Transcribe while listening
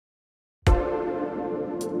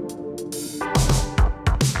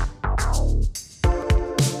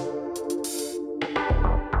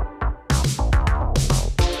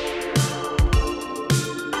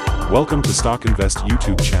Welcome to StockInvest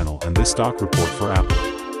YouTube channel and this stock report for Apple.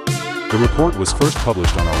 The report was first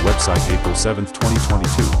published on our website April 7,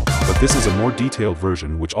 2022, but this is a more detailed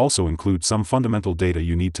version which also includes some fundamental data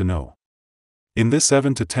you need to know. In this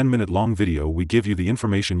 7 to 10 minute long video we give you the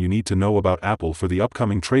information you need to know about Apple for the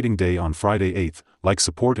upcoming trading day on Friday 8th, like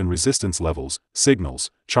support and resistance levels,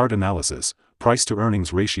 signals, chart analysis,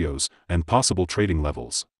 price-to-earnings ratios, and possible trading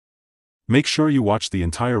levels. Make sure you watch the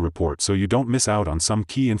entire report so you don't miss out on some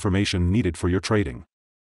key information needed for your trading.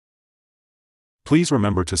 Please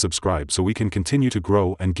remember to subscribe so we can continue to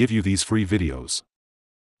grow and give you these free videos.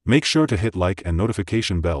 Make sure to hit like and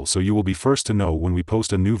notification bell so you will be first to know when we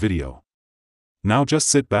post a new video. Now just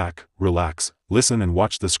sit back, relax, listen and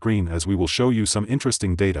watch the screen as we will show you some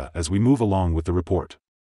interesting data as we move along with the report.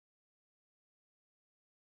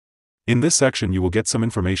 In this section you will get some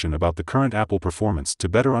information about the current Apple performance to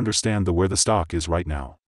better understand where the stock is right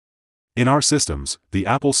now. In our systems, the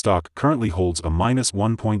Apple stock currently holds a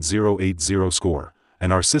 -1.080 score,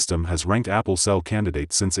 and our system has ranked Apple sell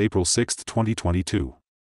candidate since April 6, 2022.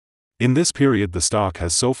 In this period the stock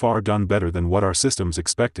has so far done better than what our systems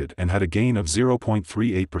expected and had a gain of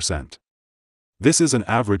 0.38%. This is an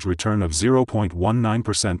average return of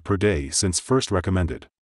 0.19% per day since first recommended.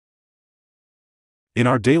 In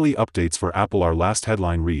our daily updates for Apple, our last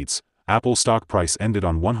headline reads, Apple stock price ended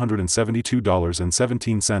on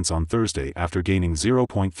 $172.17 on Thursday after gaining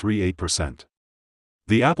 0.38%.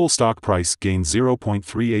 The Apple stock price gained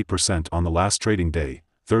 0.38% on the last trading day,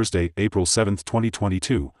 Thursday, April 7,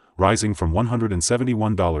 2022, rising from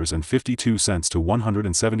 $171.52 to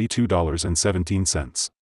 $172.17.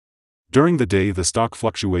 During the day the stock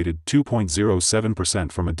fluctuated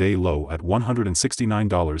 2.07% from a day low at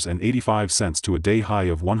 $169.85 to a day high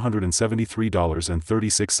of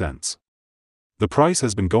 $173.36. The price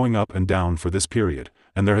has been going up and down for this period,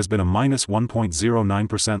 and there has been a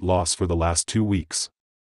 -1.09% loss for the last 2 weeks.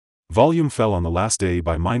 Volume fell on the last day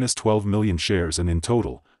by -12 million shares and in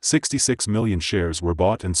total, 66 million shares were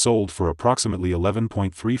bought and sold for approximately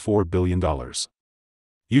 $11.34 billion.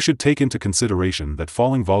 You should take into consideration that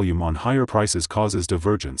falling volume on higher prices causes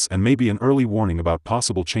divergence and may be an early warning about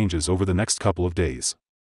possible changes over the next couple of days.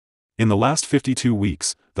 In the last 52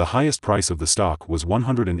 weeks, the highest price of the stock was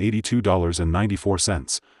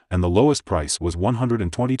 $182.94, and the lowest price was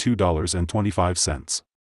 $122.25.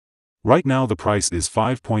 Right now the price is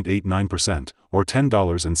 5.89%, or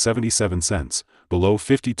 $10.77, below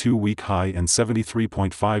 52-week high and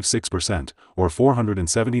 73.56%, or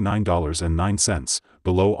 $479.09,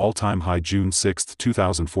 below all-time high June 6,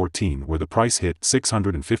 2014 where the price hit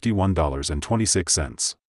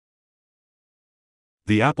 $651.26.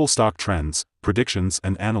 The Apple stock trends, predictions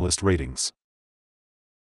and analyst ratings.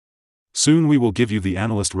 Soon we will give you the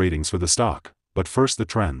analyst ratings for the stock, but first the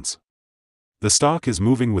trends. The stock is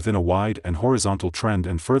moving within a wide and horizontal trend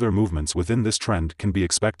and further movements within this trend can be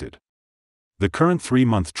expected. The current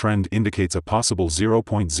 3-month trend indicates a possible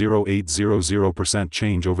 0.0800%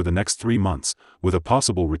 change over the next 3 months, with a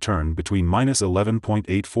possible return between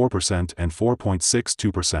 -11.84% and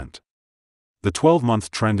 4.62%. The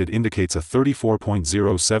 12-month trend indicates a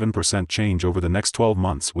 34.07% change over the next 12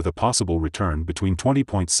 months with a possible return between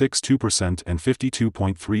 20.62% and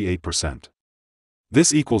 52.38%.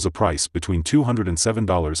 This equals a price between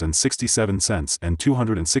 $207.67 and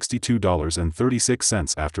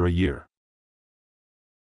 $262.36 after a year.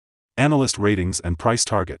 Analyst ratings and price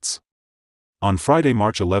targets. On Friday,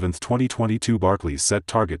 March 11, 2022, Barclays set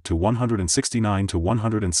target to $169 to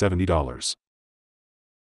 $170.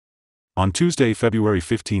 On Tuesday, February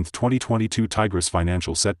 15, 2022, Tigris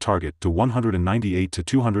Financial set target to $198 to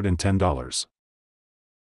 $210.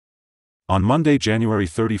 On Monday, January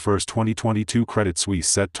 31, 2022, Credit Suisse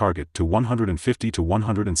set target to $150 to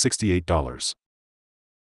 $168.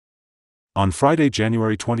 On Friday,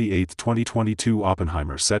 January 28, 2022,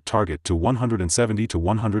 Oppenheimer set target to $170 to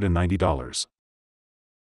 $190.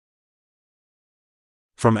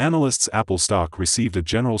 From analysts, Apple stock received a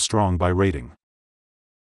general strong buy rating.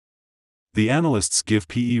 The analysts give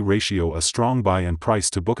PE ratio a strong buy and price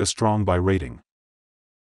to book a strong buy rating.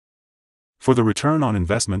 For the return on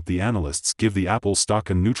investment, the analysts give the Apple stock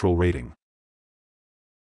a neutral rating.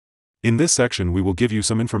 In this section we will give you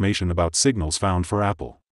some information about signals found for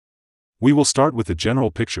Apple. We will start with the general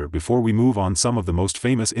picture before we move on some of the most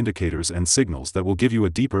famous indicators and signals that will give you a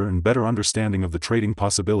deeper and better understanding of the trading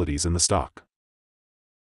possibilities in the stock.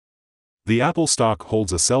 The Apple stock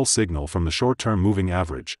holds a sell signal from the short-term moving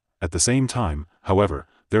average. At the same time, however,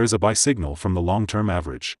 there is a buy signal from the long-term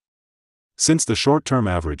average. Since the short-term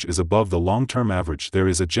average is above the long-term average, there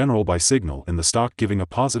is a general buy signal in the stock giving a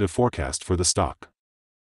positive forecast for the stock.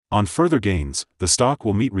 On further gains, the stock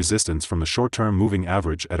will meet resistance from the short-term moving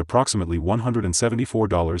average at approximately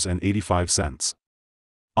 $174.85.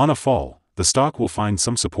 On a fall, the stock will find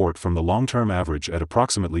some support from the long-term average at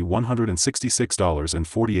approximately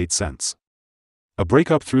 $166.48. A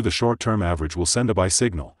breakup through the short-term average will send a buy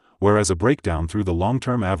signal, whereas a breakdown through the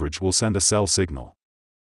long-term average will send a sell signal.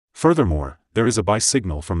 Furthermore, there is a buy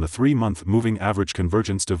signal from the 3-month moving average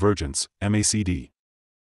convergence divergence, MACD.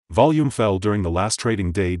 Volume fell during the last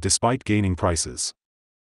trading day despite gaining prices.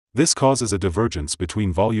 This causes a divergence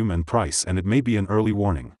between volume and price, and it may be an early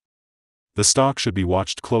warning. The stock should be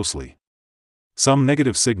watched closely. Some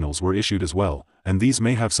negative signals were issued as well, and these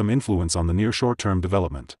may have some influence on the near short-term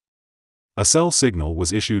development. A sell signal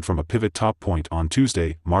was issued from a pivot top point on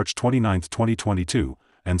Tuesday, March 29, 2022,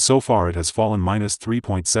 and so far it has fallen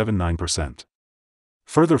 -3.79%.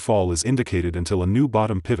 Further fall is indicated until a new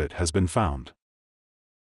bottom pivot has been found.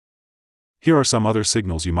 Here are some other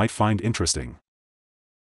signals you might find interesting.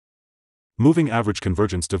 Moving average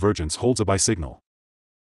convergence divergence holds a buy signal.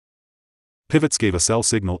 Pivots gave a sell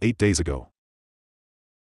signal 8 days ago.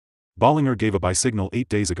 Bollinger gave a buy signal 8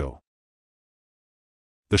 days ago.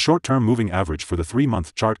 The short-term moving average for the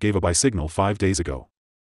 3-month chart gave a buy signal 5 days ago.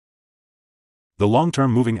 The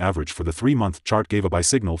long-term moving average for the 3-month chart gave a buy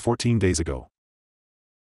signal 14 days ago.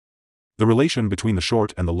 The relation between the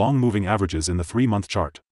short and the long moving averages in the 3-month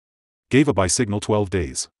chart gave a buy signal 12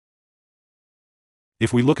 days.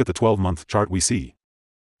 If we look at the 12-month chart, we see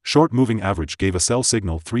short moving average gave a sell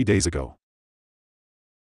signal 3 days ago.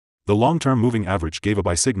 The long-term moving average gave a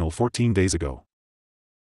buy signal 14 days ago.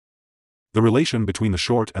 The relation between the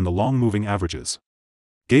short and the long moving averages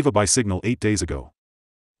gave a buy signal 8 days ago.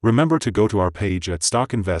 Remember to go to our page at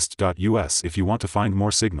StockInvest.us if you want to find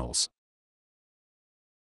more signals.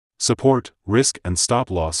 Support, risk and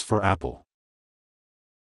stop loss for Apple.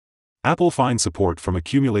 Apple finds support from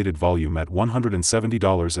accumulated volume at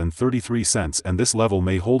 $170.33, and this level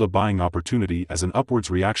may hold a buying opportunity as an upwards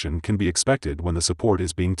reaction can be expected when the support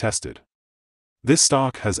is being tested. This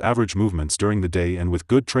stock has average movements during the day, and with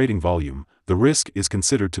good trading volume, the risk is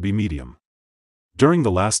considered to be medium. During the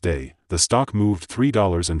last day, the stock moved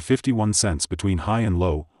 $3.51 between high and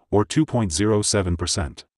low, or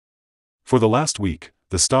 2.07%. For the last week,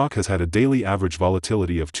 the stock has had a daily average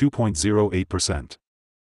volatility of 2.08%.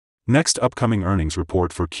 Next upcoming earnings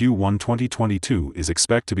report for Q1 2022 is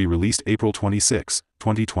expected to be released April 26,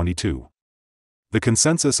 2022. The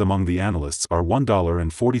consensus among the analysts are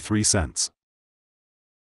 $1.43.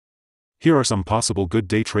 Here are some possible good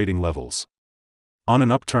day trading levels. On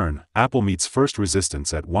an upturn, Apple meets first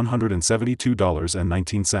resistance at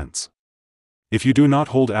 $172.19. If you do not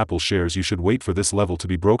hold Apple shares, you should wait for this level to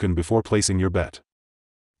be broken before placing your bet.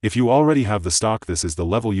 If you already have the stock, this is the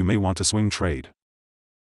level you may want to swing trade.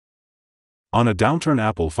 On a downturn,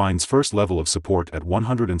 Apple finds first level of support at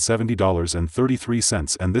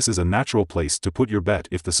 $170.33, and this is a natural place to put your bet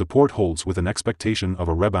if the support holds with an expectation of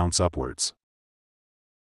a rebound upwards.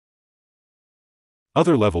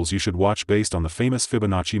 Other levels you should watch based on the famous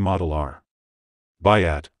Fibonacci model are: buy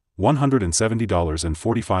at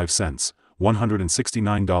 $170.45,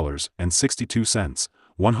 $169.62,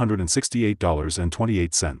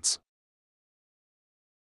 $168.28.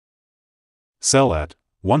 Sell at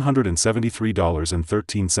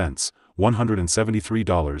 $173.13,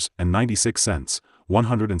 $173.96,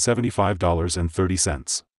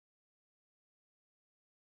 $175.30.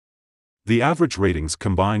 The average ratings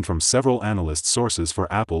combined from several analyst sources for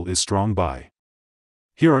Apple is strong buy.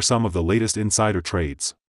 Here are some of the latest insider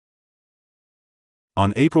trades.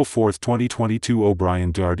 On April 4, 2022,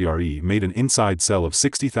 O'Brien DRDRE made an inside sell of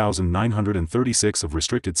 60,936 of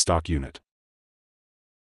restricted stock unit.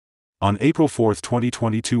 On April 4,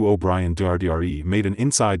 2022, O'Brien DRDRE made an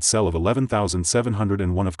inside sell of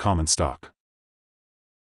 11,701 of common stock.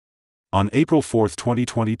 On April 4,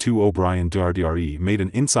 2022, O'Brien DRDRE made an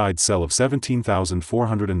inside sell of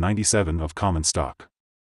 17,497 of common stock.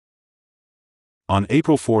 On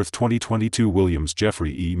April 4, 2022, Williams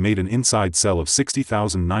Jeffrey E. made an inside sell of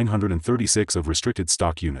 60,936 of restricted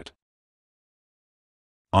stock unit.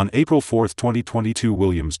 On April 4, 2022,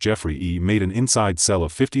 Williams Jeffrey E. made an inside sell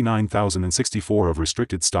of 59,064 of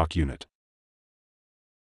restricted stock unit.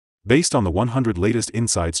 Based on the 100 latest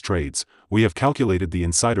insides trades, we have calculated the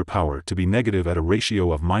insider power to be negative at a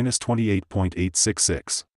ratio of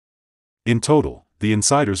 -28.866. In total, the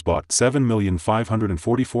insiders bought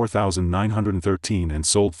 7,544,913 and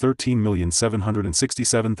sold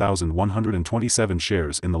 13,767,127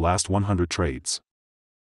 shares in the last 100 trades.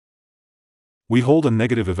 We hold a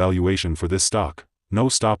negative evaluation for this stock, no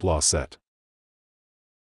stop loss set.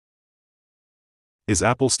 Is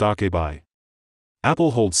Apple stock a buy?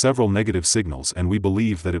 Apple holds several negative signals and we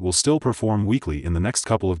believe that it will still perform weakly in the next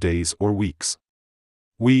couple of days or weeks.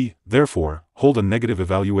 We, therefore, hold a negative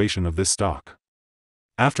evaluation of this stock.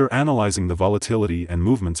 After analyzing the volatility and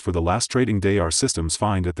movements for the last trading day, our systems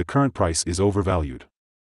find that the current price is overvalued.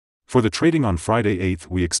 For the trading on Friday 8th,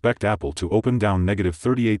 we expect Apple to open down negative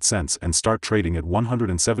 38 cents and start trading at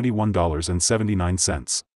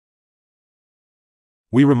 $171.79.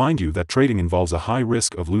 We remind you that trading involves a high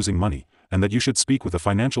risk of losing money, and that you should speak with a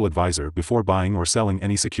financial advisor before buying or selling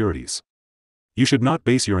any securities. You should not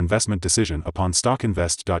base your investment decision upon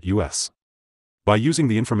StockInvest.us. By using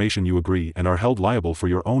the information you agree and are held liable for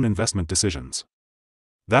your own investment decisions.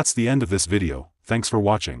 That's the end of this video. Thanks for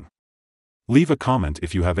watching. Leave a comment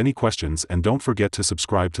if you have any questions and don't forget to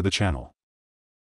subscribe to the channel.